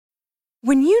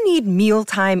When you need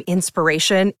mealtime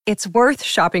inspiration, it's worth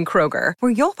shopping Kroger,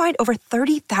 where you'll find over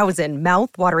 30,000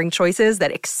 mouth-watering choices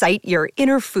that excite your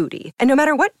inner foodie. And no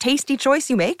matter what tasty choice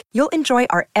you make, you'll enjoy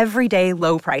our everyday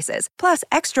low prices, plus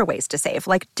extra ways to save,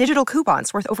 like digital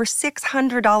coupons worth over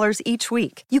 $600 each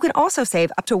week. You can also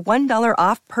save up to $1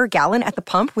 off per gallon at the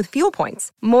pump with fuel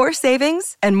points. More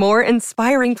savings and more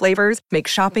inspiring flavors make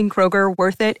shopping Kroger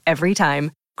worth it every time.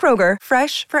 Kroger,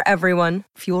 fresh for everyone.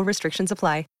 Fuel restrictions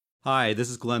apply. Hi, this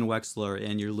is Glenn Wexler,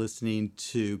 and you're listening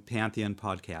to Pantheon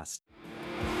Podcast.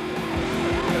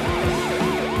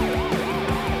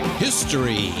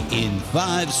 History in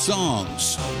 5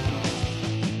 songs.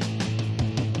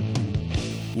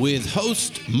 With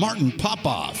host Martin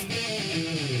Popoff.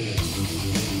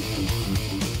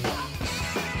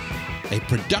 A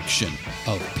production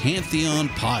of Pantheon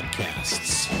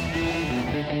Podcasts.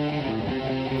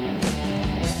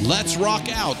 Let's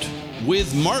rock out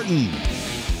with Martin.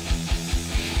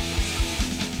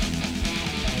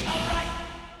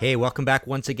 Hey, welcome back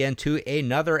once again to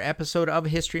another episode of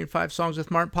History in 5 Songs with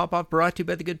Martin Popoff, brought to you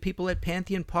by the good people at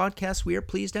Pantheon Podcasts. We are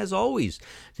pleased, as always,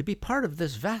 to be part of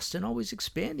this vast and always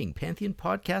expanding Pantheon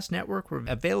Podcast Network. We're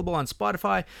available on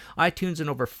Spotify, iTunes, and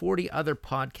over 40 other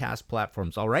podcast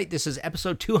platforms. All right, this is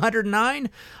episode 209.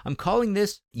 I'm calling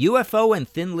this UFO and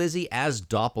Thin Lizzy as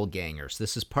Doppelgangers.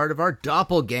 This is part of our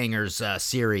Doppelgangers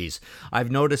series.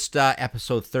 I've noticed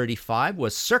episode 35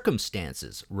 was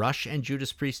Circumstances, Rush and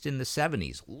Judas Priest in the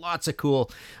 70s. Lots of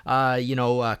cool,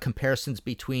 comparisons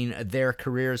between their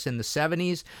careers in the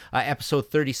 70s. Episode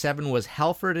 37 was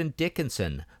Halford and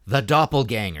Dickinson, the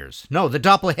Doppelgangers. No, the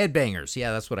Doppelheadbangers.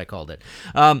 Yeah, that's what I called it.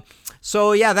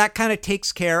 That kind of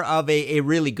takes care of a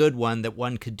really good one that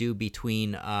one could do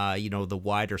between, the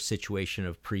wider situation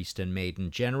of Priest and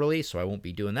Maiden generally. So I won't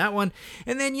be doing that one.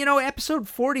 And then, episode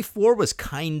 44 was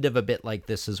kind of a bit like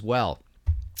this as well.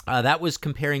 That was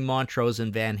comparing Montrose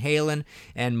and Van Halen,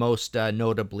 and most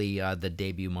notably the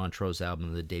debut Montrose album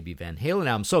and the debut Van Halen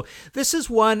album. So this is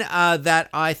one that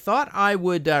I thought I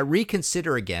would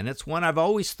reconsider again. It's one I've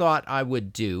always thought I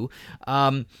would do,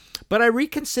 but I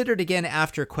reconsidered again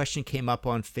after a question came up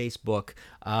on Facebook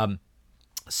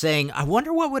saying, I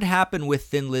wonder what would happen with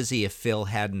Thin Lizzy if Phil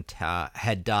had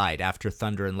died after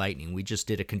Thunder and Lightning. We just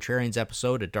did a Contrarians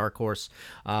episode, a Dark Horse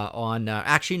we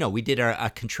did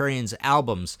a Contrarians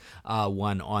albums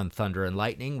one on Thunder and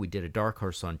Lightning. We did a Dark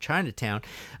Horse on Chinatown.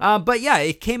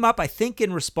 It came up, I think,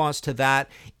 in response to that.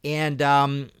 And,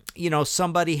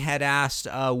 somebody had asked,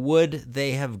 would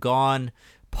they have gone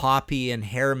poppy and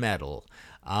hair metal?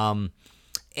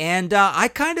 And I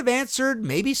kind of answered,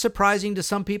 maybe surprising to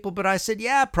some people, but I said,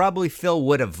 yeah, probably Phil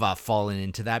would have fallen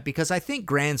into that, because I think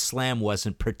Grand Slam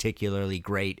wasn't particularly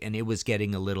great, and it was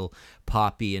getting a little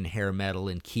poppy and hair metal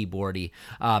and keyboardy.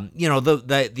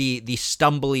 The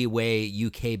stumbly way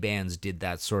UK bands did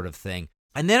that sort of thing.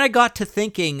 And then I got to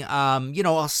thinking,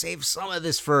 I'll save some of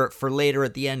this for later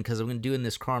at the end because I'm going to do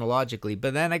this chronologically.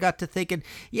 But then I got to thinking,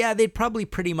 yeah, they'd probably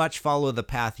pretty much follow the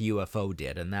path UFO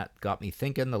did. And that got me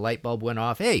thinking. The light bulb went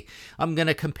off. Hey, I'm going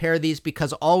to compare these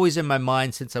because always in my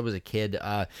mind since I was a kid,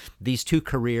 these two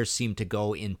careers seem to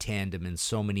go in tandem in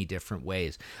so many different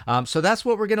ways. So that's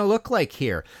what we're going to look like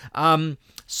here.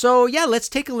 Let's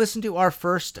take a listen to our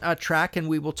first track, and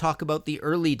we will talk about the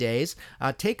early days.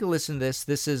 Take a listen to this.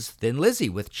 This is Thin Lizzy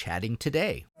with Chatting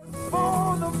Today.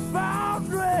 For the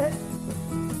boundary,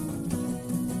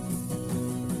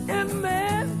 and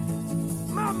man,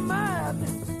 my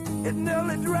mind, it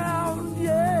nearly drowned,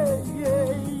 yeah.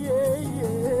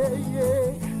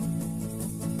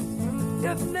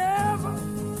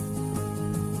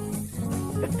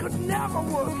 It could never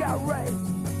work out right.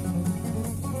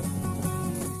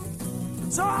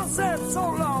 So I said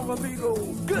so long, amigo,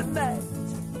 good night.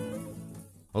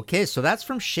 Okay, so that's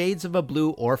from Shades of a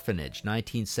Blue Orphanage,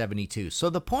 1972. So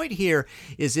the point here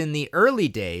is in the early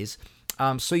days,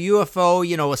 so UFO,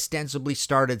 ostensibly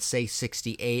started, say,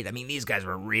 68. I mean, these guys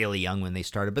were really young when they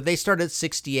started, but they started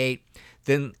 68.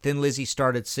 Thin Lizzy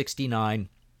started 69.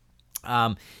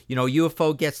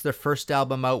 UFO gets their first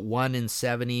album out, one in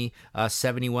 70,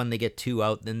 71 they get two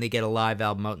out, then they get a live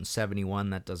album out in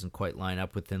 71. That doesn't quite line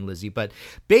up with Thin Lizzy, but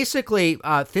basically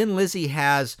Thin Lizzy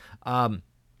has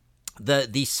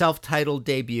the self-titled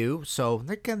debut, so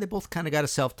they both kind of got a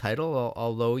self-title,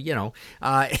 although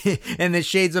and the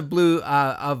Shades of Blue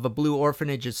of a Blue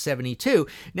Orphanage is 72.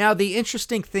 Now the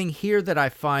interesting thing here that I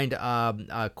find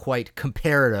quite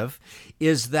comparative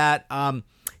is that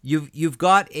you've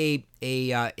got a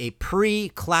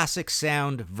pre-classic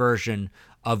sound version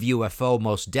of UFO,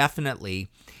 most definitely,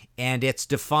 and it's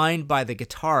defined by the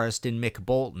guitarist in Mick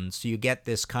Bolton. So you get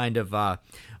this kind of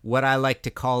what I like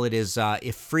to call it is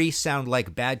if Free sound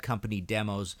like Bad Company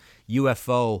demos,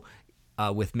 UFO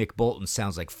with Mick Bolton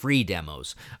sounds like Free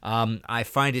demos. I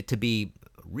find it to be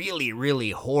really,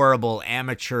 really horrible,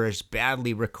 amateurish,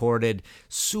 badly recorded,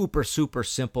 super, super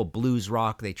simple blues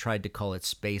rock. They tried to call it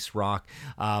space rock,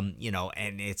 and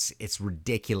it's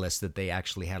ridiculous that they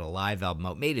actually had a live album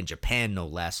out, made in Japan no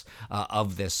less,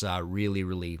 of this really,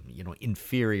 really,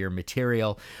 inferior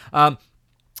material.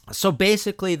 So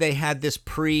basically, they had this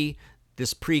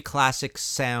pre-classic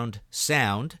sound.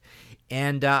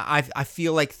 And I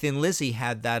feel like Thin Lizzy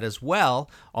had that as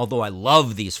well, although I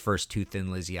love these first two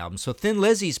Thin Lizzy albums. So Thin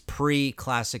Lizzy's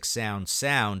pre-classic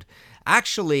sound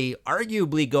actually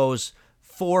arguably goes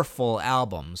 4 full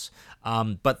albums,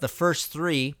 but the first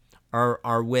 3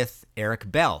 are with Eric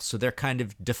Bell. So they're kind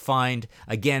of defined,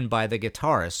 again, by the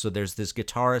guitarist. So there's this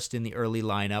guitarist in the early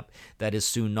lineup that is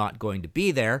soon not going to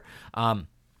be there.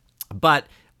 But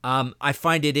I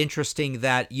find it interesting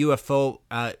that UFO...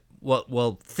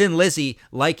 Well, Thin Lizzy,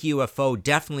 like UFO,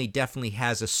 definitely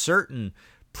has a certain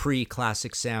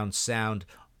pre-classic sound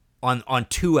on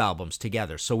 2 albums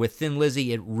together. So with Thin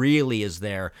Lizzy, it really is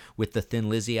there with the Thin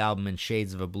Lizzy album and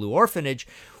Shades of a Blue Orphanage,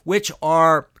 which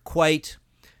are quite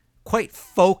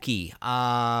folky.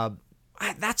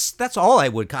 That's all I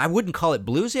wouldn't call it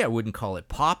bluesy. I wouldn't call it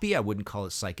poppy. I wouldn't call it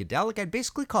psychedelic. I'd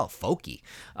basically call it folky,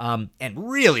 and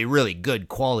really, really good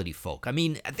quality folk. I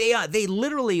mean, they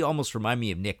literally almost remind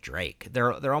me of Nick Drake.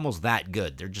 They're almost that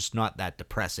good. They're just not that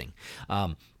depressing,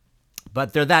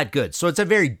 but they're that good. So it's a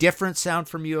very different sound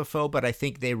from UFO, but I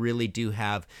think they really do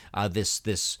have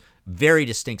this very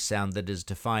distinct sound that is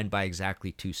defined by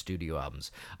exactly 2 studio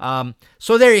albums.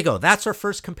 So there you go. That's our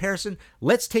first comparison.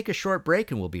 Let's take a short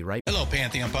break and we'll be right back. Hello,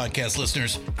 Pantheon Podcast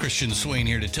listeners. Christian Swain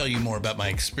here to tell you more about my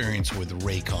experience with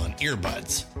Raycon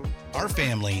earbuds. Our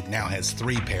family now has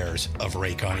 3 pairs of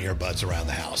Raycon earbuds around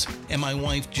the house, and my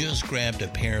wife just grabbed a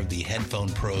pair of the Headphone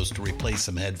Pros to replace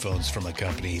some headphones from a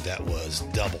company that was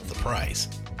double the price.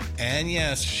 And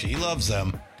yes, she loves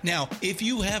them. Now, if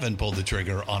you haven't pulled the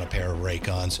trigger on a pair of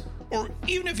Raycons, or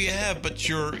even if you have, but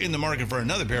you're in the market for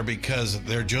another pair because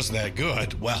they're just that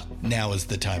good, well, now is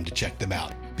the time to check them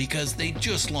out, because they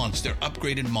just launched their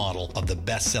upgraded model of the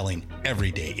best-selling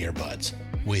everyday earbuds.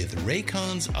 With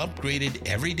Raycon's upgraded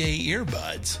everyday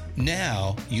earbuds,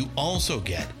 now you also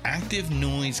get active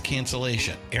noise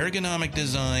cancellation, ergonomic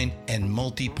design, and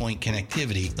multi-point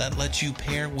connectivity that lets you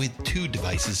pair with 2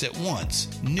 devices at once.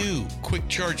 New quick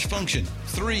charge function,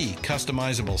 3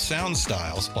 customizable sound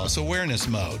styles, plus awareness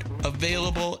mode.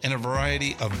 Available in a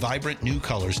variety of vibrant new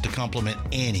colors to complement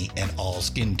any and all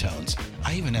skin tones.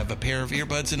 I even have a pair of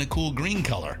earbuds in a cool green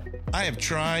color. I have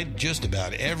tried just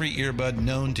about every earbud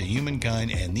known to humankind,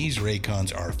 and these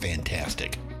Raycons are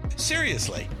fantastic.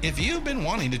 Seriously, if you've been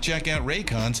wanting to check out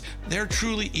Raycons, there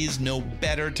truly is no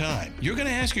better time. You're going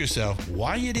to ask yourself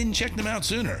why you didn't check them out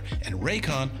sooner, and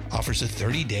Raycon offers a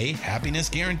 30-day happiness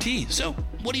guarantee. So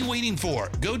what are you waiting for?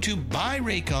 Go to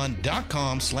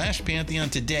buyraycon.com/Pantheon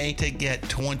today to get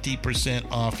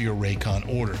 20% off your Raycon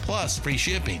order, plus free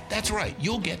shipping. That's right,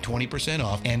 you'll get 20%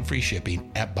 off and free shipping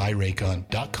at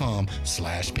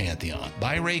buyraycon.com/Pantheon.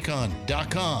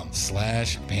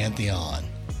 buyraycon.com/Pantheon.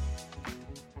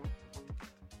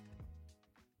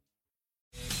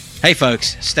 Hey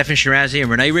folks, Stefan Shirazi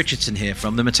and Renee Richardson here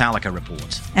from the Metallica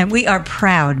Report. And we are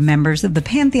proud members of the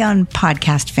Pantheon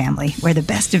podcast family, where the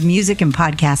best of music and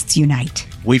podcasts unite.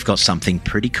 We've got something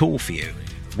pretty cool for you.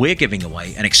 We're giving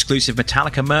away an exclusive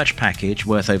Metallica merch package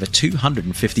worth over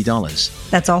 $250.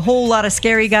 That's a whole lot of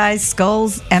Scary Guys,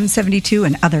 Skulls, M72,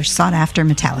 and other sought-after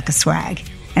Metallica swag.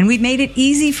 And we've made it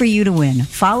easy for you to win.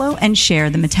 Follow and share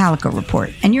the Metallica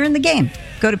Report, and you're in the game.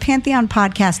 Go to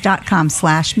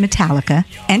pantheonpodcast.com/Metallica,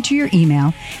 enter your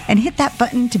email, and hit that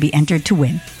button to be entered to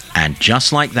win. And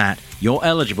just like that, you're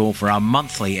eligible for our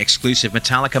monthly exclusive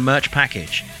Metallica merch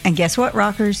package. And guess what,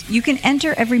 rockers? You can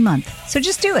enter every month, so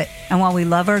just do it. And while we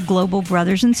love our global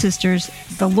brothers and sisters,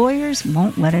 the lawyers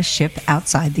won't let us ship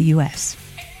outside the U.S.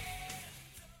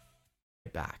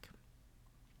 Back.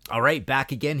 All right,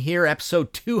 back again here,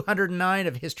 episode 209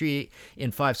 of History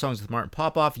in 5 Songs with Martin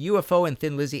Popoff, UFO and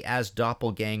Thin Lizzy as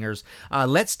Doppelgangers.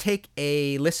 Let's take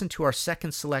a listen to our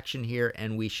second selection here,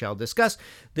 and we shall discuss.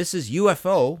 This is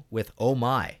UFO with Oh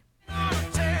My.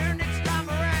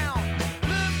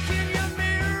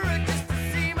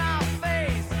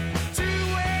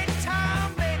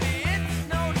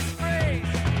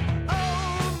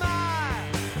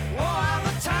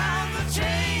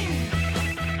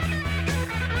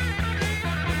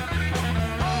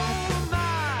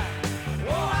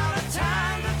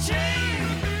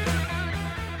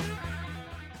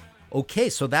 Okay,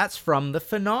 so that's from the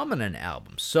Phenomenon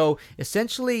album. So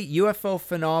essentially, UFO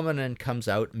Phenomenon comes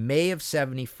out May of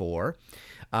 74.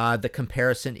 The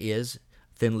comparison is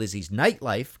Thin Lizzy's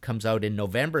Nightlife comes out in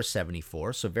November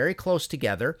 74, so very close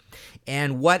together.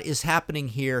 And what is happening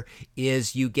here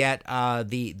is you get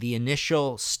the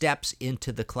initial steps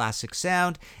into the classic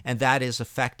sound, and that is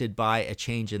affected by a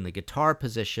change in the guitar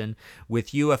position. With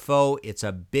UFO, it's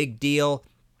a big deal.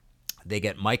 They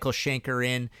get Michael Schenker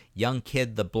in, young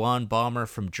kid, the blonde bomber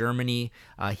from Germany.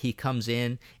 He comes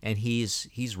in and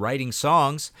he's writing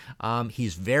songs.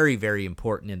 He's very, very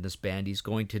important in this band. He's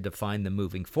going to define them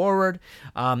moving forward.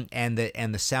 And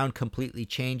the sound completely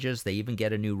changes. They even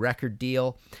get a new record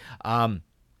deal. And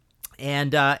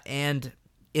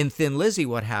in Thin Lizzy,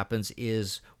 what happens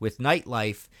is with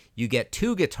Nightlife, you get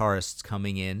two guitarists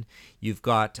coming in. You've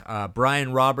got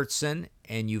Brian Robertson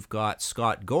and you've got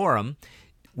Scott Gorham.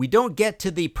 We don't get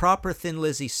to the proper Thin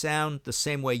Lizzy sound the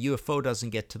same way UFO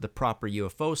doesn't get to the proper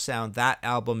UFO sound. That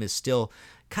album is still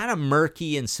kind of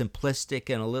murky and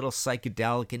simplistic and a little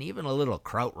psychedelic and even a little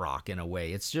krautrock in a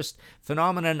way. It's just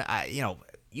Phenomenon.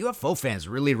 UFO fans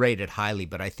really rate it highly,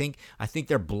 but I think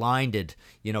they're blinded,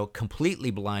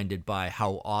 completely blinded by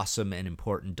how awesome and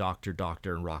important Doctor,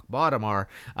 and Rock Bottom are.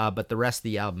 But the rest of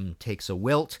the album takes a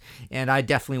wilt, and I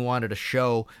definitely wanted to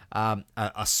show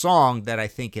a song that I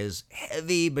think is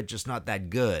heavy but just not that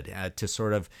good to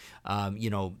sort of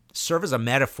serve as a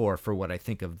metaphor for what I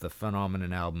think of the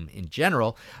Phenomenon album in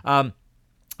general.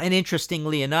 And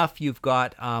interestingly enough, you've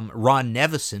got Ron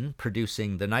Nevison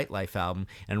producing the Nightlife album,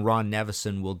 and Ron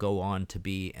Nevison will go on to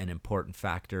be an important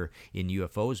factor in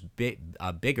UFO's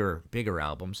bigger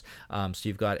albums. So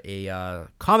you've got a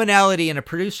commonality and a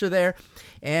producer there,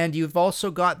 and you've also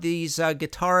got these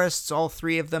guitarists, all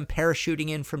three of them parachuting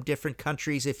in from different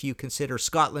countries. If you consider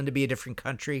Scotland to be a different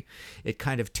country, it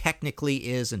kind of technically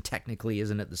is and technically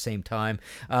isn't at the same time.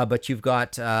 But you've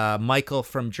got Michael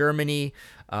from Germany,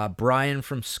 Brian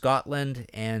from Scotland,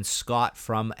 and Scott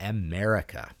from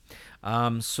America.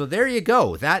 So there you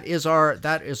go. That is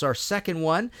our second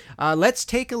one. Let's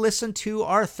take a listen to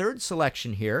our third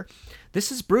selection here.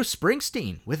 This is Bruce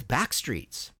Springsteen with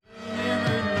Backstreets.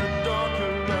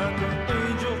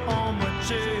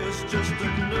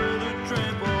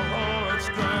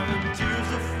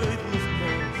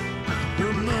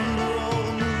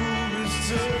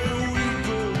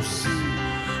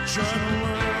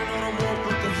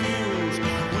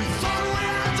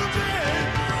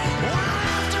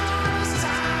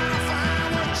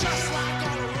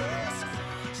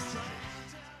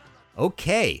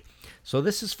 Okay, so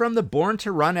this is from the Born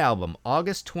to Run album,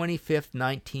 August 25th,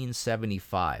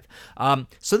 1975.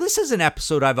 So this is an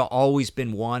episode I've always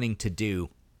been wanting to do.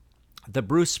 The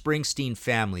Bruce Springsteen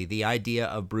family, the idea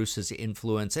of Bruce's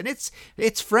influence, and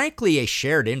it's frankly a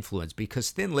shared influence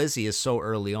because Thin Lizzy is so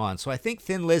early on. So I think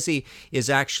Thin Lizzy is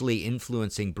actually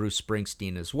influencing Bruce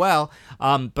Springsteen as well.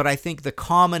 But I think the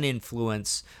common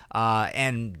influence,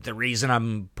 and the reason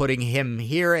I'm putting him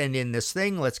here and in this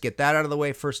thing, let's get that out of the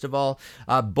way first of all.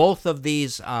 Both of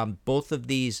these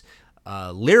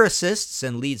lyricists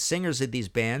and lead singers of these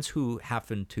bands, who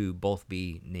happen to both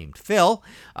be named Phil,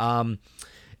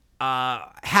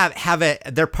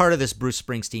 they're part of this Bruce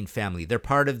Springsteen family. They're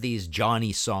part of these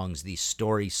Johnny songs, these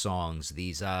story songs,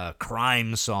 these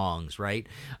crime songs, right?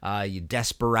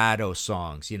 Desperado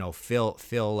songs. Phil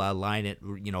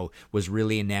Lynott, was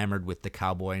really enamored with the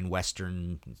cowboy and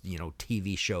western,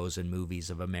 TV shows and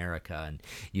movies of America, and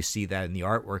you see that in the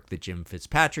artwork that Jim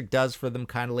Fitzpatrick does for them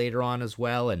kind of later on as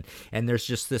well. And there's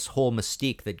just this whole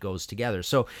mystique that goes together.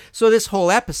 So this whole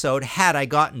episode, had I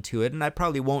gotten to it, and I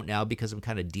probably won't now because I'm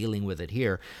kind of dealing with it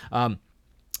here,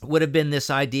 would have been this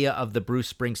idea of the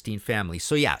Bruce Springsteen family.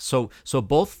 So yeah, so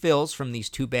both Phils from these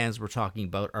two bands we're talking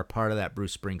about are part of that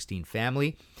Bruce Springsteen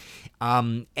family.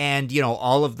 And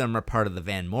all of them are part of the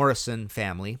Van Morrison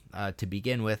family to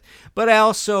begin with. But I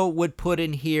also would put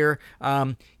in here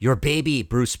your baby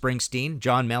Bruce Springsteen,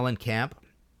 John Mellencamp,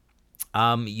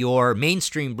 your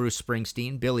mainstream Bruce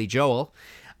Springsteen, Billy Joel,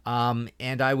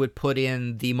 and I would put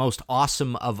in the most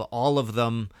awesome of all of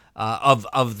them,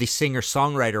 of the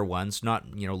singer-songwriter ones,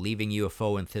 not, leaving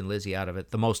UFO and Thin Lizzy out of it.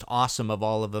 The most awesome of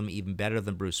all of them, even better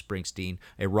than Bruce Springsteen,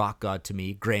 a rock god to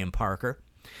me, Graham Parker.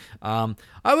 I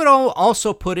would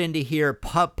also put into here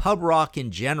pub rock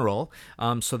in general,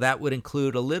 so that would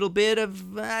include a little bit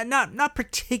of, not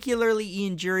particularly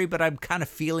Ian Jury, but I'm kind of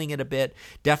feeling it a bit.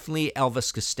 Definitely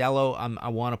Elvis Costello I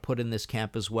want to put in this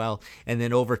camp as well. And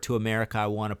then over to America, I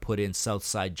want to put in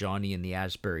Southside Johnny and the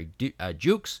Asbury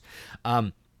Jukes.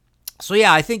 So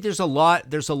yeah, I think there's a lot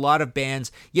of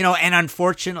bands, and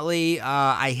unfortunately,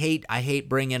 I hate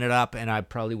bringing it up, and I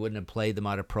probably wouldn't have played them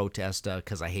out of protest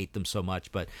because I hate them so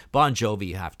much. But Bon Jovi,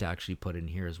 you have to actually put in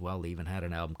here as well. They even had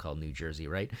an album called New Jersey,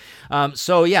 right?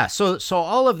 So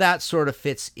all of that sort of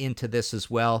fits into this as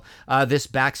well. This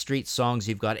Backstreet songs,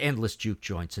 you've got Endless Juke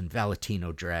Joints and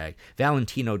Valentino Drag,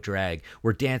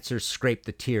 where dancers scrape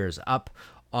the tears up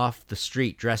off the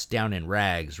street dressed down in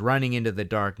rags, running into the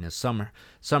darkness,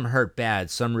 some hurt bad,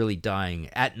 some really dying.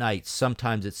 At night,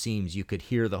 sometimes it seems you could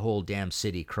hear the whole damn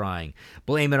city crying.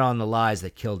 Blame it on the lies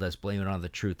that killed us, blame it on the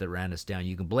truth that ran us down.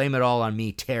 You can blame it all on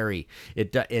me, Terry.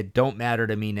 It don't matter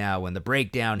to me now. When the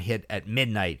breakdown hit at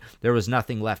midnight, there was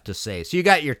nothing left to say. So you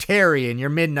got your Terry and your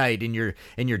Midnight and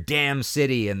your damn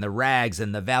city and the rags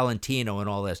and the Valentino and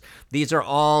all this. These are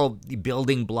all the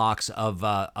building blocks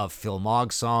of Phil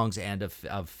Mogg songs and of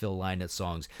Phil Lynott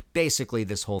songs. Basically,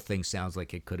 this whole thing sounds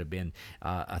like it could have been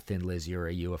a Thin Lizzy or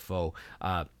a UFO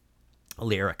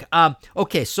lyric.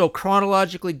 Okay, so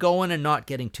chronologically going and not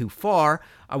getting too far,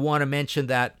 I want to mention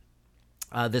that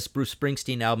this Bruce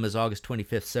Springsteen album is August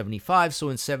 25th, 75. So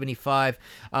in 75,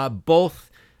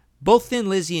 both Thin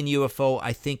Lizzy and UFO,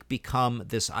 I think, become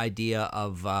this idea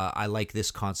of, I like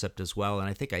this concept as well, and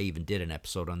I think I even did an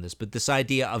episode on this, but this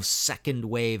idea of second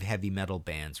wave heavy metal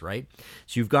bands, right?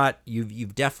 So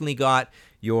you've definitely got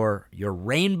your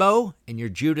Rainbow and your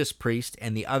Judas Priest,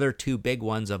 and the other two big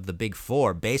ones of the big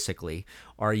four, basically,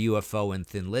 are UFO and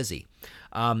Thin Lizzy.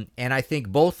 And I think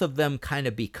both of them kind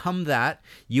of become that.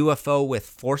 UFO with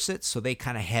Force It, so they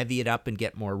kind of heavy it up and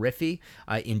get more riffy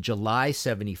in July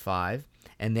 75.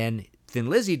 And then Thin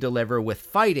Lizzy deliver with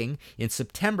Fighting in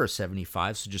September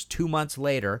 75, so just 2 months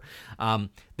later.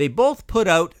 They both put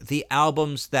out the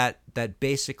albums that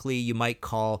basically you might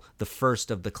call the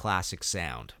first of the classic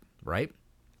sound, right?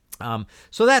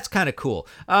 So that's kind of cool.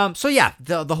 So yeah,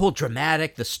 the whole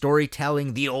dramatic, the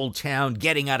storytelling, the old town,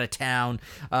 getting out of town,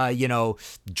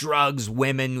 drugs,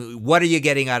 women. What are you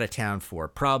getting out of town for?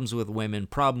 Problems with women,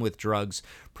 problems with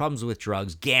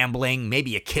drugs, gambling, maybe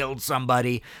you killed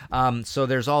somebody. So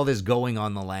there's all this going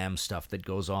on the lam stuff that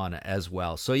goes on as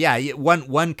well. So yeah,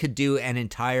 one could do an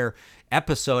entire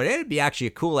episode. It'd be actually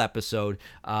a cool episode,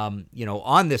 on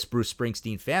this Bruce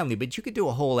Springsteen family, but you could do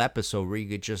a whole episode where you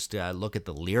could just look at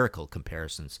the lyrical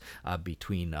comparisons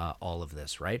between all of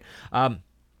this, right?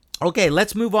 Okay,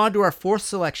 let's move on to our fourth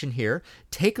selection here.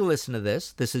 Take a listen to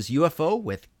this. This is UFO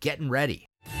with Getting Ready.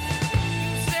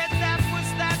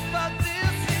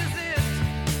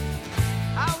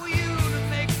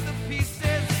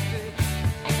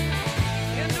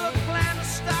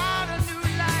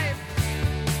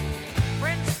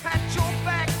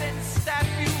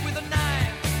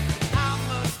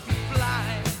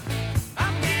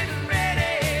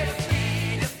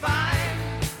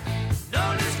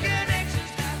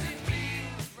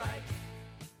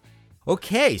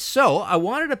 Okay, so I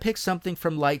wanted to pick something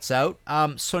from Lights Out.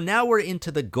 So now we're into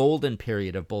the golden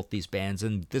period of both these bands,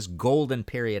 and this golden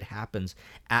period happens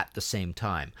at the same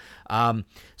time.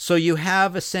 So you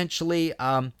have essentially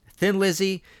Thin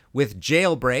Lizzy with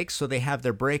Jailbreak, so they have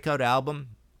their breakout album.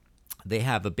 They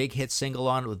have a big hit single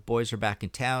on it with Boys Are Back in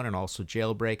Town, and also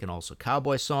Jailbreak, and also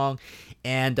Cowboy Song.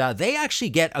 And they actually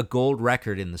get a gold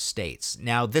record in the States.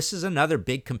 Now, this is another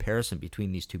big comparison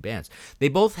between these two bands. They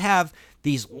both have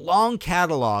these long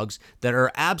catalogs that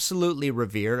are absolutely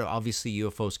revered. Obviously,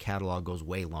 UFO's catalog goes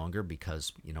way longer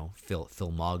because,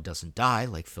 Phil Mogg doesn't die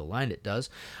like Phil Lynott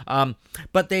does.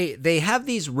 But they have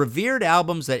these revered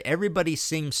albums that everybody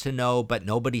seems to know, but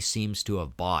nobody seems to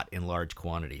have bought in large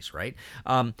quantities, right?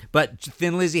 But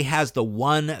Thin Lizzy has the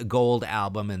one gold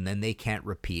album, and then they can't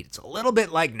repeat. It's a little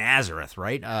bit like Nazareth,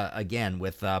 right? Again,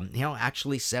 with,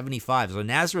 actually 75. So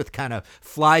Nazareth kind of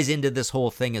flies into this whole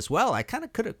thing as well. I kind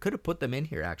of could have put them in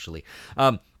here, actually.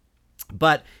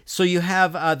 But so you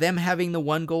have them having the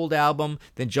one gold album,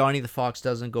 then Johnny the Fox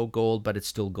doesn't go gold, but it's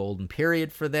still golden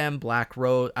period for them. Bad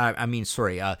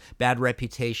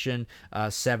Reputation,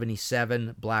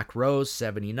 77, Black Rose,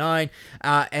 79,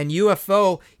 and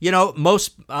UFO.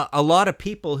 A lot of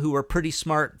people who are pretty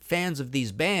smart fans of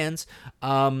these bands,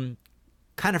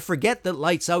 kind of forget that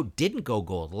Lights Out didn't go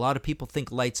gold. A lot of people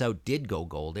think Lights Out did go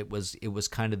gold. It was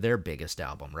kind of their biggest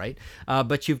album, right?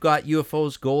 But you've got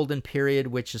UFO's golden period,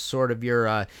 which is sort of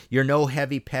your no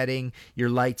heavy petting, your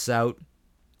Lights Out.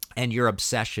 and Your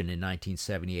Obsession in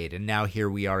 1978, and now here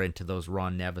we are into those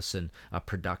Ron Nevison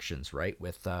productions, right?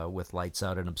 With Lights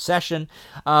Out and Obsession.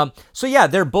 So yeah,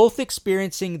 they're both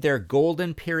experiencing their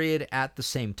golden period at the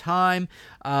same time.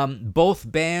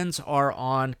 Both bands are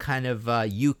on kind of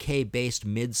UK-based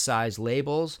mid-size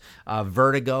labels,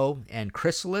 Vertigo and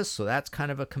Chrysalis. So that's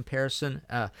kind of a comparison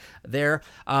there.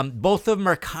 Both of them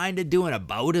are kind of doing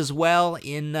about as well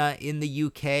in the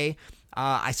UK.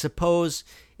 I suppose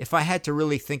if I had to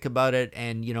really think about it,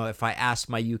 and if I asked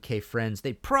my UK friends,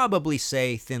 they'd probably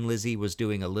say Thin Lizzy was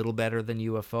doing a little better than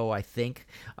UFO, I think,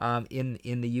 in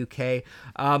the UK.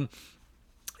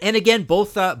 And again,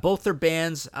 both are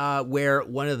bands where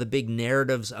one of the big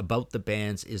narratives about the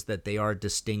bands is that they are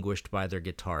distinguished by their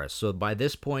guitarists. So by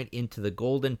this point into the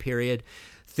golden period,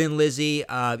 Thin Lizzy,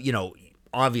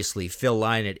 obviously, Phil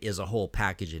Lynott is a whole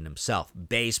package in himself.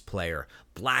 Bass player,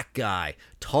 black guy,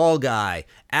 tall guy,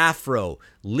 afro,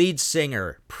 lead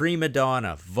singer, prima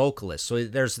donna, vocalist. So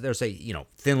there's a,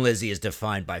 Thin Lizzy is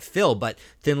defined by Phil, but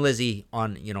Thin Lizzy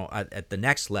on, at the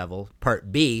next level,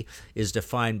 part B, is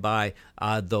defined by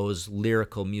those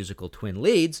lyrical musical twin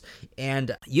leads.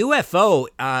 And UFO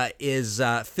is,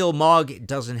 Phil Mogg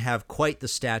doesn't have quite the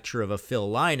stature of a Phil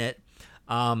Lynott.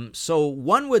 So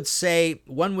one would say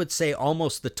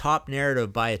almost the top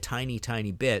narrative by a tiny,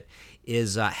 tiny bit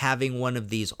is having one of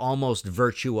these almost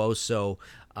virtuoso,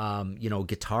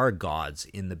 guitar gods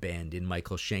in the band in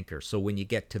Michael Schenker. So when you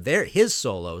get to his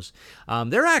solos,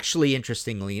 they're actually,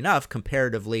 interestingly enough,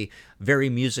 comparatively very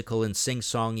musical and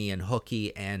sing-songy and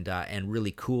hooky and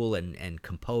really cool and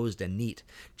composed and neat,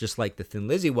 just like the Thin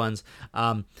Lizzy ones.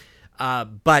 But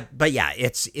yeah,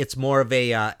 it's more of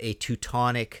a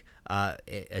Teutonic.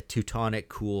 A Teutonic,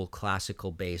 cool,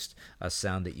 classical-based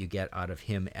sound that you get out of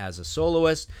him as a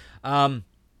soloist.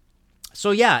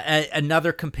 So yeah,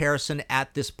 another comparison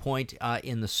at this point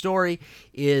in the story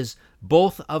is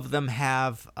both of them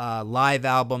have live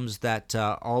albums that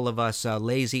all of us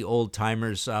lazy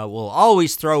old-timers will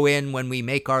always throw in when we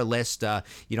make our list,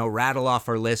 rattle off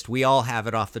our list. We all have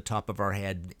it off the top of our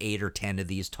head, 8 or 10 of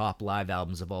these top live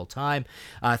albums of all time.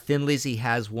 Thin Lizzy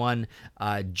has one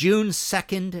June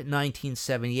 2nd,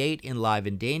 1978 in Live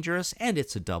and Dangerous, and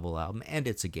it's a double album, and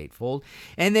it's a gatefold.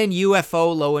 And then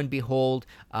UFO, lo and behold,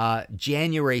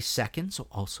 January 2nd, so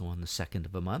also on the 2nd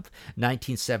of a month,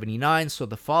 1979, so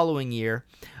the following year,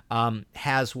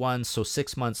 has one, so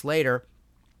 6 months later,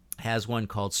 has one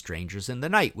called Strangers in the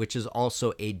Night, which is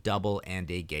also a double and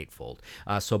a gatefold.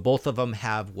 So both of them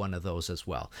have one of those as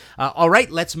well. All right,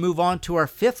 let's move on to our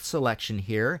fifth selection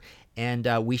here, and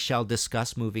we shall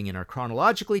discuss moving in our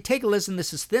chronologically. Take a listen.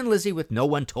 This is Thin Lizzy with No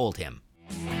One Told Him.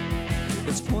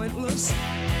 It's pointless,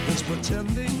 it's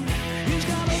pretending. He's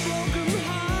got a broken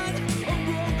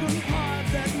heart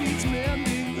that needs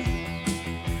mending.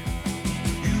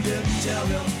 You didn't tell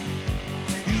him,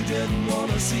 you didn't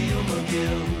want to see him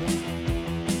again.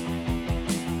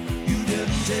 You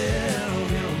didn't tell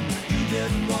him, you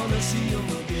didn't want to see him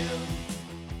again.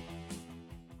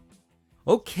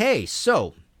 Okay,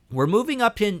 so we're moving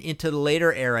up into the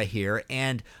later era here,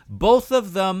 and both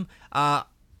of them,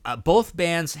 both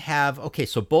bands have,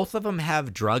 both of them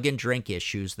have drug and drink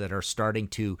issues that are starting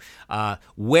to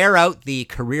wear out the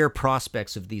career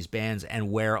prospects of these bands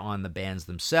and wear on the bands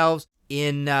themselves.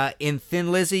 In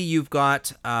Thin Lizzy, you've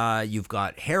got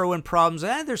heroin problems.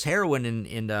 There's heroin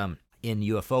in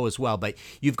UFO as well, but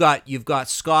you've got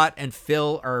Scott and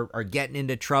Phil are getting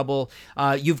into trouble.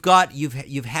 You've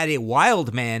had a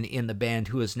wild man in the band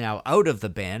who is now out of the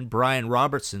band, Brian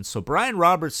Robertson. So Brian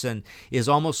Robertson is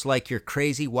almost like your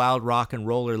crazy wild rock and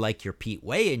roller, like your Pete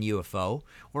Way in UFO,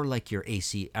 or like your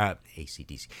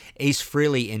AC/DC, Ace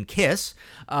Frehley in Kiss.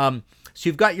 So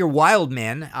you've got your wild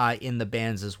men in the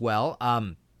bands as well.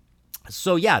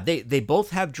 So yeah, they both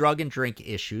have drug and drink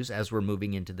issues as we're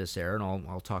moving into this era, and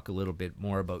I'll talk a little bit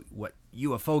more about what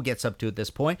UFO gets up to at this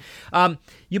point.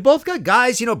 You both got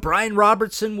guys, Brian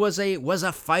Robertson was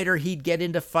a fighter. He'd get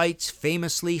into fights,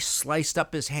 famously sliced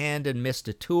up his hand and missed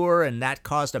a tour, and that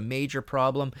caused a major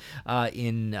problem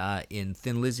in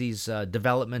Thin Lizzy's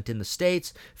development in the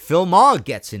States. Phil Mogg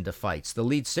gets into fights. The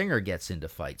lead singer gets into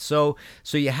fights. So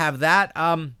you have that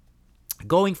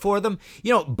going for them,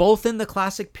 both in the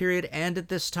classic period and at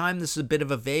this time. This is a bit of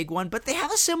a vague one, but they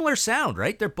have a similar sound,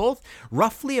 right? They're both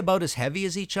roughly about as heavy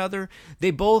as each other.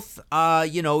 They both,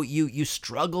 you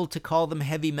struggle to call them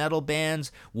heavy metal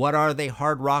bands. What are they?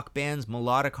 Hard rock bands,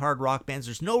 melodic hard rock bands.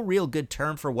 There's no real good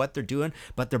term for what they're doing,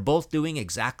 but they're both doing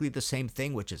exactly the same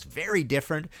thing, which is very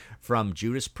different from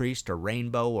Judas Priest or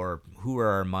Rainbow, or who are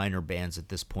our minor bands at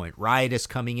this point. Riot is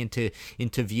coming into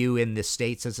view in the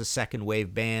States as a second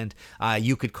wave band.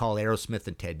 You could call Aerosmith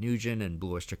and Ted Nugent and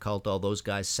Blue Oyster Cult, all those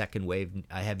guys, second wave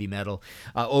heavy metal.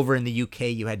 Over in the UK,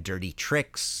 you had Dirty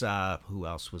Tricks. Who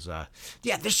else was?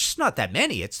 Yeah, there's just not that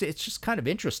many. It's just kind of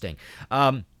interesting.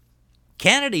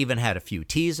 Canada even had a few,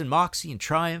 Tease and Moxie and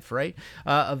Triumph, right?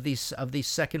 Of these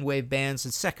second wave bands.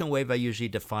 And second wave I usually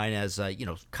define as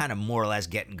kind of more or less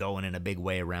getting going in a big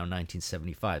way around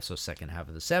 1975, so second half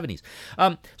of the 70s.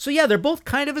 So yeah, they're both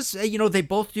kind of they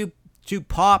both do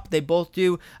pop, they both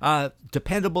do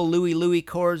dependable Louie Louie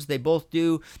chords, they both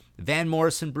do Van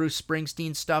Morrison, Bruce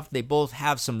Springsteen stuff. They both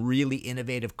have some really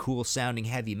innovative, cool-sounding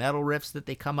heavy metal riffs that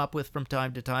they come up with from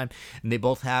time to time, and they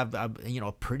both have a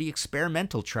pretty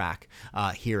experimental track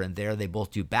here and there. They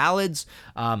both do ballads.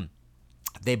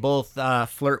 They both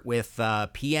flirt with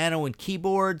piano and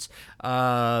keyboards.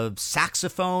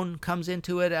 Saxophone comes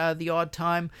into it the odd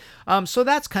time. So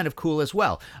that's kind of cool as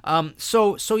well.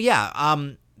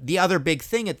 The other big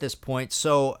thing at this point,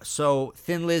 so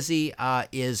Thin Lizzy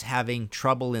is having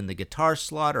trouble in the guitar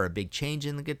slot, or a big change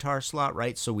in the guitar slot,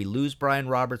 right? So we lose Brian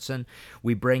Robertson.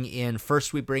 We bring in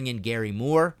Gary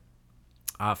Moore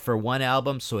for one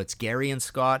album, so it's Gary and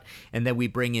Scott, and then we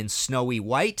bring in Snowy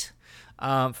White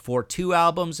for 2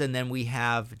 albums, and then we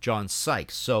have John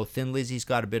Sykes. So Thin Lizzy's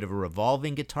got a bit of a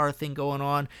revolving guitar thing going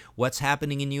on. What's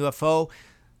happening in UFO?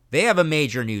 They have a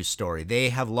major news story. They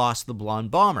have lost the Blonde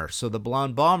Bomber. So the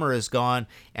Blonde Bomber is gone,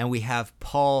 and we have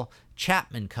Paul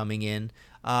Chapman coming in.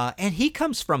 And he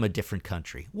comes from a different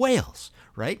country, Wales,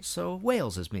 right? So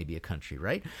Wales is maybe a country,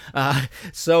 right?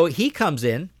 So he comes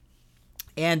in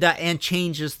and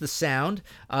changes the sound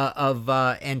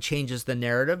and changes the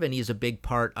narrative, and he's a big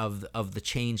part of the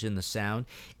change in the sound.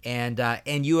 And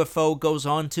UFO goes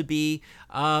on to be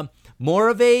more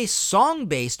of a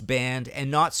song-based band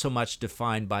and not so much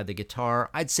defined by the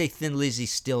guitar. I'd say Thin Lizzy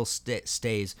still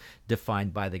stays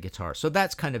defined by the guitar. So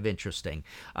that's kind of interesting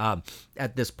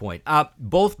at this point.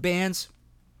 Both bands,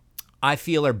 I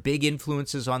feel, are big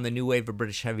influences on the new wave of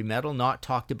British heavy metal, not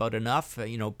talked about enough.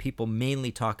 People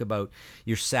mainly talk about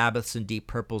your Sabbaths and Deep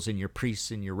Purples and your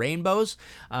Priests and your Rainbows,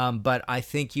 but I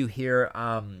think you hear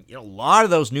a lot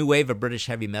of those new wave of British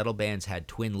heavy metal bands had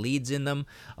twin leads in them.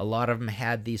 A lot of them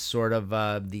had these sort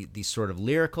of these sort of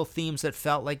lyrical themes that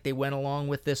felt like they went along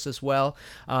with this as well,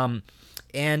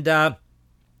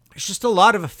 there's just a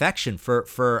lot of affection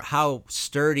for how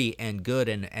sturdy and good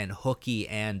and hooky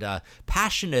and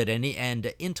passionate and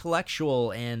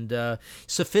intellectual and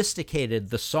sophisticated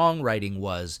the songwriting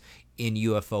was in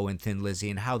UFO and Thin Lizzy,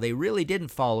 and how they really didn't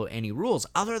follow any rules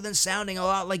other than sounding a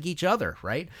lot like each other,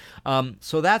 right?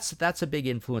 So that's a big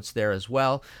influence there as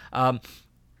well. The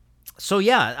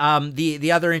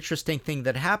other interesting thing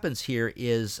that happens here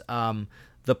is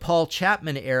the Paul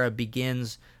Chapman era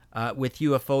begins with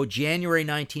UFO, January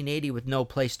 1980, with No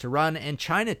Place to Run, and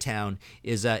Chinatown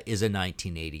is a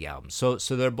 1980 album. So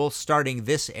they're both starting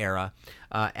this era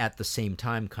at the same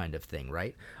time, kind of thing,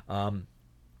 right?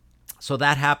 So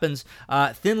that happens.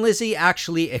 Thin Lizzy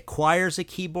actually acquires a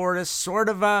keyboardist, sort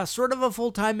of a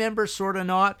full-time member, sort of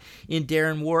not, in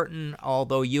Darren Wharton,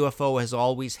 although UFO has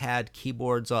always had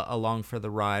keyboards along for the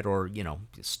ride, or,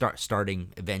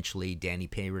 starting eventually Danny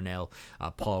Payronell,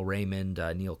 Paul Raymond,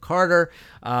 Neil Carter.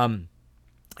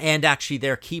 And actually,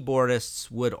 their keyboardists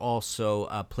would also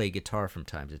play guitar from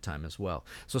time to time as well.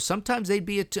 So sometimes they'd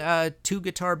be a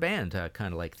two-guitar band,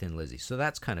 kind of like Thin Lizzy. So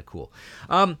that's kind of cool.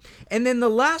 And then the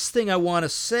last thing I want to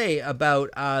say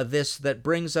about this that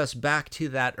brings us back to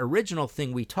that original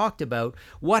thing we talked about,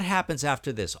 what happens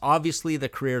after this? Obviously, the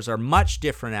careers are much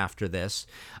different after this.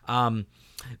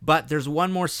 But there's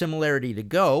one more similarity to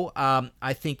go.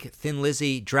 I think Thin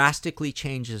Lizzy drastically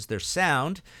changes their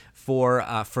sound for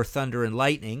Thunder and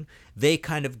Lightning. They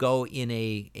kind of go in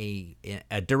a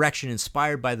direction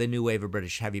inspired by the new wave of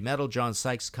British heavy metal. John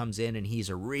Sykes comes in, and he's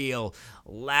a real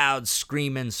loud,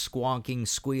 screaming, squonking,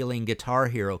 squealing guitar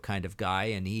hero kind of guy,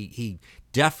 and he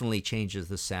definitely changes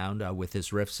the sound with his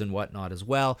riffs and whatnot as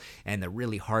well, and the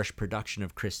really harsh production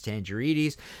of Chris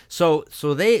Tangerides. So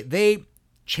they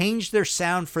change their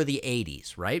sound for the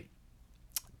 80s, right?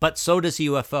 But so does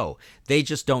UFO. They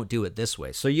just don't do it this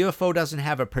way. So UFO doesn't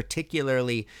have a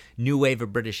particularly new wave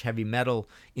of British heavy metal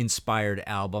inspired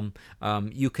album.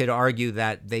 You could argue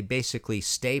that they basically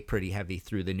stay pretty heavy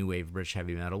through the new wave of British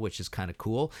heavy metal, which is kind of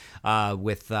cool,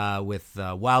 with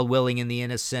Wild Willing and the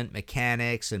Innocent,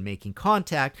 Mechanics, and Making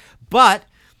Contact. But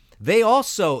they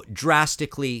also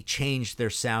drastically changed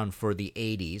their sound for the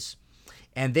 80s.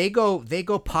 And they go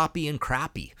poppy and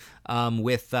crappy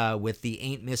with the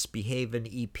Ain't Misbehavin'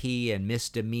 EP and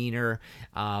Misdemeanor,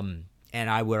 and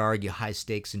I would argue High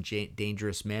Stakes and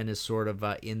Dangerous Men is sort of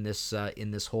in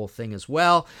this whole thing as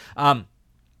well.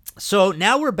 So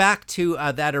now we're back to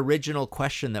that original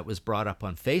question that was brought up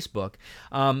on Facebook.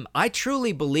 I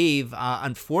truly believe,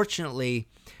 unfortunately,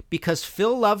 because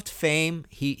Phil loved fame,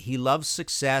 he loved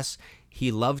success,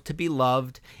 he loved to be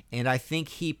loved, and I think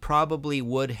he probably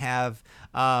would have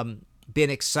been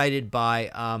excited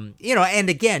by, and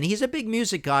again, he's a big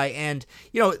music guy, and,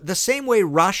 the same way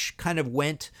Rush kind of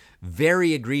went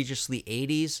very egregiously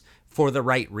 80s for the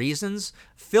right reasons,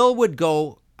 Phil would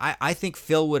go, I think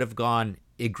Phil would have gone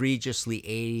egregiously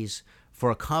 80s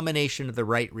for a combination of the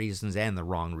right reasons and the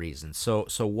wrong reasons. So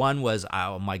one was,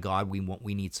 oh my God,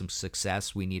 we need some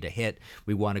success, we need a hit,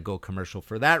 we want to go commercial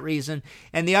for that reason.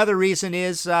 And the other reason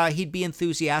is he'd be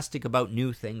enthusiastic about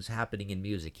new things happening in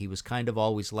music. He was kind of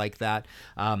always like that.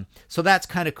 So that's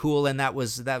kind of cool, and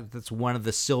that's one of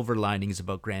the silver linings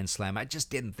about Grand Slam. I just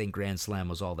didn't think Grand Slam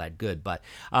was all that good, but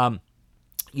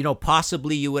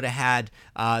possibly you would have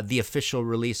had the official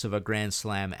release of a Grand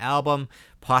Slam album.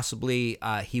 Possibly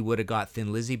he would have got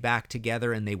Thin Lizzy back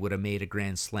together and they would have made a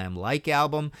Grand Slam-like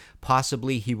album.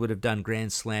 Possibly he would have done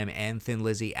Grand Slam and Thin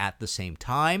Lizzy at the same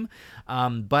time.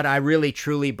 But I really,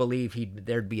 truly believe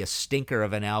there'd be a stinker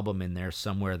of an album in there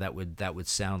somewhere that would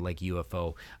sound like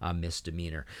UFO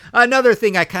Misdemeanor. Another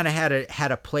thing I kind of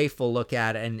had a playful look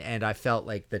at, and I felt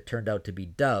like that turned out to be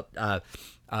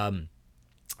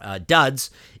duds,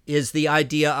 is the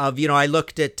idea of, I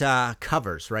looked at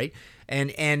covers, right?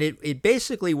 And it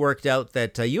basically worked out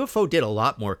that UFO did a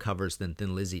lot more covers than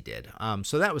Thin Lizzy did.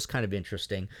 So that was kind of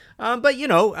interesting. But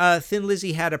Thin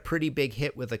Lizzy had a pretty big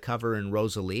hit with a cover in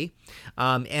Rosalie.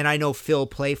 And I know Phil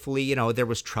playfully, there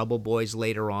was Trouble Boys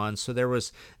later on. So there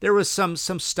was some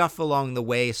stuff along the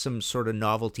way, some sort of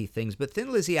novelty things. But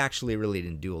Thin Lizzy actually really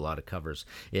didn't do a lot of covers,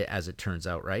 as it turns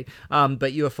out, right?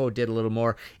 But UFO did a little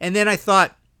more. And then I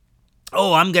thought,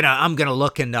 I'm gonna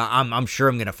look, and I'm sure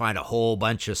I'm gonna find a whole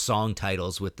bunch of song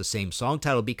titles with the same song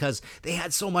title because they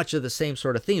had so much of the same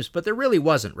sort of themes, but there really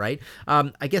wasn't, right?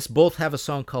 I guess both have a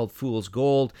song called Fool's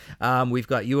Gold. We've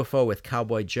got UFO with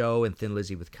Cowboy Joe and Thin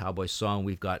Lizzy with Cowboy Song.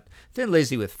 We've got Thin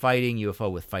Lizzy with Fighting,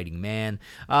 UFO with Fighting Man.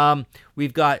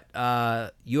 We've got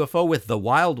UFO with The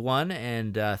Wild One,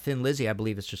 and Thin Lizzy, I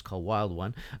believe it's just called Wild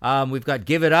One. We've got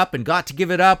Give It Up and Got to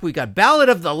Give It Up. We've got Ballad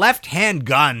of the Left Hand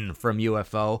Gun from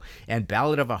UFO, and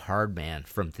Ballad of a Hard Man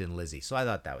from Thin Lizzy. So I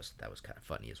thought that was kind of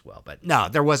funny as well. But no,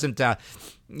 there wasn't,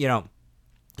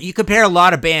 you compare a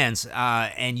lot of bands,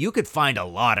 and you could find a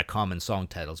lot of common song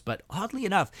titles. But oddly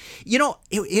enough,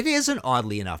 it isn't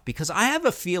oddly enough, because I have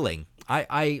a feeling,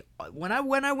 when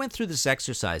I went through this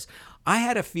exercise, I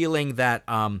had a feeling that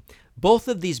both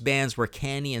of these bands were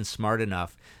canny and smart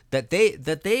enough that they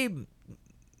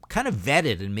kind of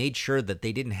vetted and made sure that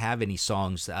they didn't have any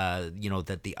songs,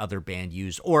 that the other band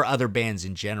used, or other bands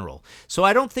in general. So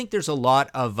I don't think there's a lot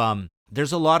of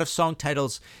song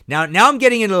titles. Now I'm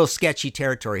getting into a little sketchy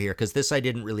territory here, because this I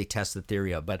didn't really test the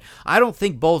theory of, but I don't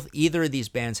think either of these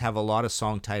bands have a lot of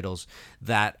song titles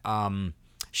that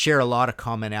share a lot of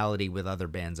commonality with other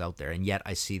bands out there, and yet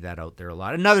I see that out there a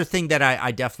lot. Another thing that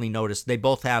I definitely noticed, they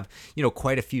both have,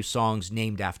 quite a few songs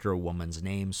named after a woman's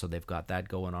name, so they've got that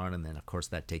going on, and then of course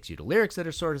that takes you to lyrics that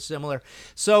are sort of similar.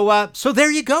 So there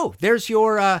you go. There's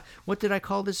your, what did I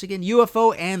call this again?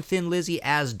 UFO and Thin Lizzy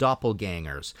as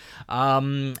doppelgangers.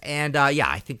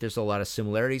 I think there's a lot of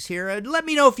similarities here. Let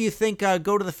me know if you think,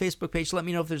 go to the Facebook page, let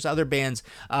me know if there's other bands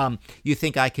you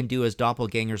think I can do as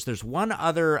doppelgangers. There's one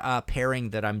other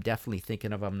pairing that I'm definitely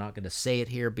thinking of. I'm not going to say it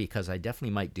here because I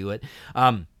definitely might do it.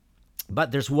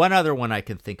 But there's one other one I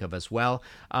can think of as well.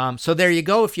 So there you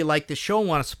go. If you like the show and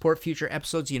want to support future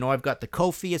episodes, I've got the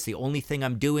Ko-fi. It's the only thing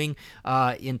I'm doing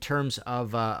in terms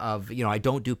of I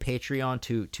don't do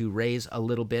Patreon to raise a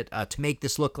little bit. To make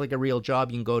this look like a real job,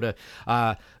 you can go to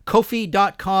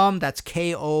Ko-fi.com. That's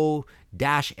ko-fi.com/Martin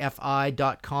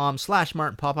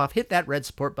Popoff. Hit that red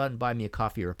support button, buy me a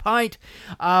coffee or a pint.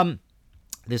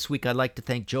 This week, I'd like to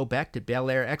thank Joe Beck at Bel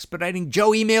Air Expediting. Joe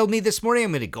emailed me this morning.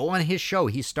 I'm going to go on his show.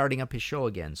 He's starting up his show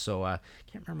again. So I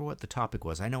can't remember what the topic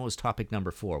was. I know it was topic number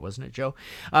 4, wasn't it, Joe?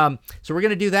 So we're going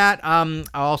to do that. I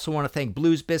also want to thank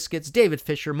Blues Biscuits, David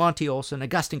Fisher, Monty Olson,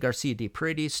 Augustin Garcia de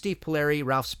Paredes, Steve Polari,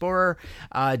 Ralph Sporer,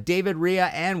 David Ria,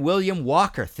 and William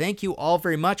Walker. Thank you all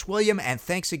very much, William, and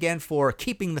thanks again for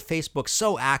keeping the Facebook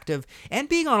so active and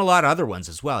being on a lot of other ones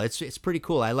as well. It's pretty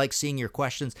cool. I like seeing your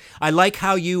questions. I like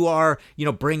how you are,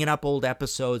 bringing up old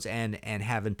episodes and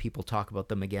having people talk about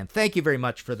them again. Thank you very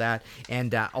much for that,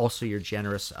 and also your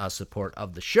generous support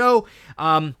of the show.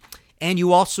 And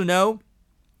you also know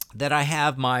that I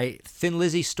have my Thin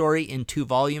Lizzy story in 2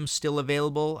 volumes still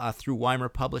available through Weimer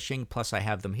Publishing, plus I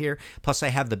have them here. Plus I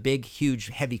have the big, huge,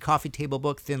 heavy coffee table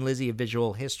book, Thin Lizzy, A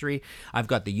Visual History. I've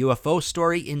got the UFO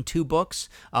story in 2 books,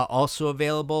 also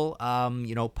available,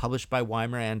 published by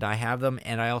Weimer, and I have them.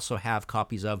 And I also have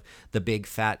copies of the big,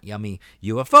 fat, yummy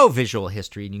UFO Visual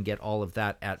History, and you can get all of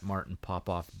that at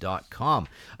martinpopoff.com.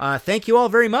 Thank you all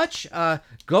very much.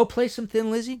 Go play some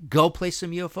Thin Lizzy. Go play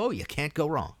some UFO. You can't go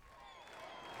wrong.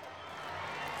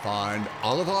 Find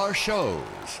all of our shows,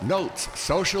 notes,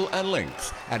 social, and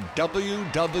links at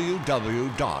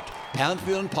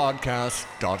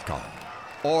www.pantheonpodcast.com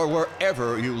or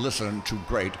wherever you listen to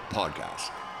great podcasts.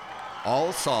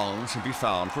 All songs can be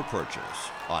found for purchase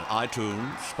on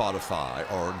iTunes, Spotify,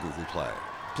 or Google Play.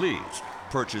 Please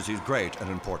purchase these great and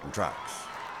important tracks.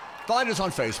 Find us on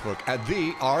Facebook at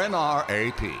the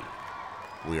RNRAP.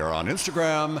 We are on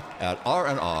Instagram at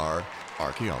RNR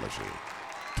Archaeology.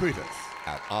 Tweet us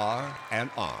at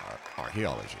R&R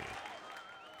Archaeology.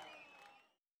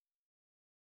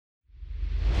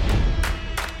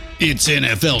 It's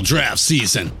NFL draft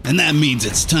season, and that means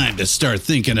it's time to start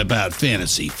thinking about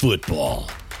fantasy football.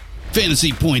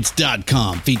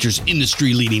 FantasyPoints.com features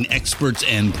industry-leading experts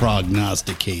and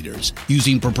prognosticators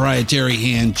using proprietary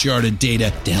hand-charted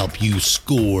data to help you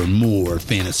score more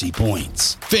fantasy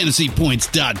points.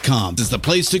 FantasyPoints.com is the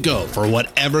place to go for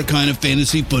whatever kind of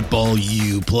fantasy football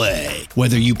you play.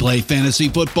 Whether you play fantasy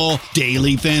football,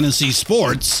 daily fantasy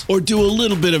sports, or do a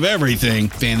little bit of everything,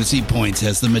 Fantasy Points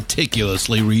has the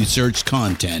meticulously researched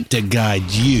content to guide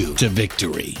you to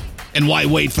victory. And why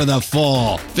wait for the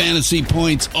fall? Fantasy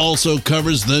Points also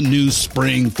covers the new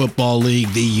spring football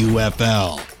league, the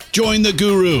UFL. Join the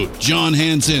guru, John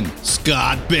Hansen,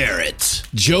 Scott Barrett,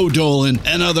 Joe Dolan,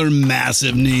 and other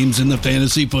massive names in the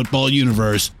fantasy football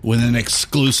universe with an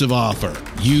exclusive offer.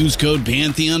 Use code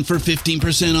Pantheon for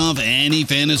 15% off any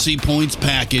Fantasy Points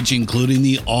package, including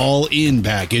the all-in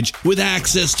package, with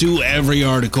access to every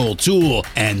article, tool,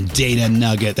 and data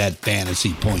nugget that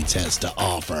Fantasy Points has to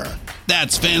offer.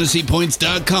 That's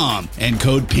FantasyPoints.com and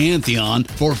code Pantheon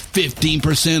for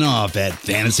 15% off at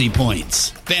Fantasy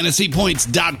Points.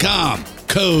 FantasyPoints.com,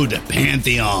 code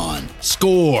Pantheon.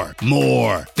 Score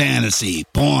more fantasy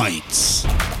points.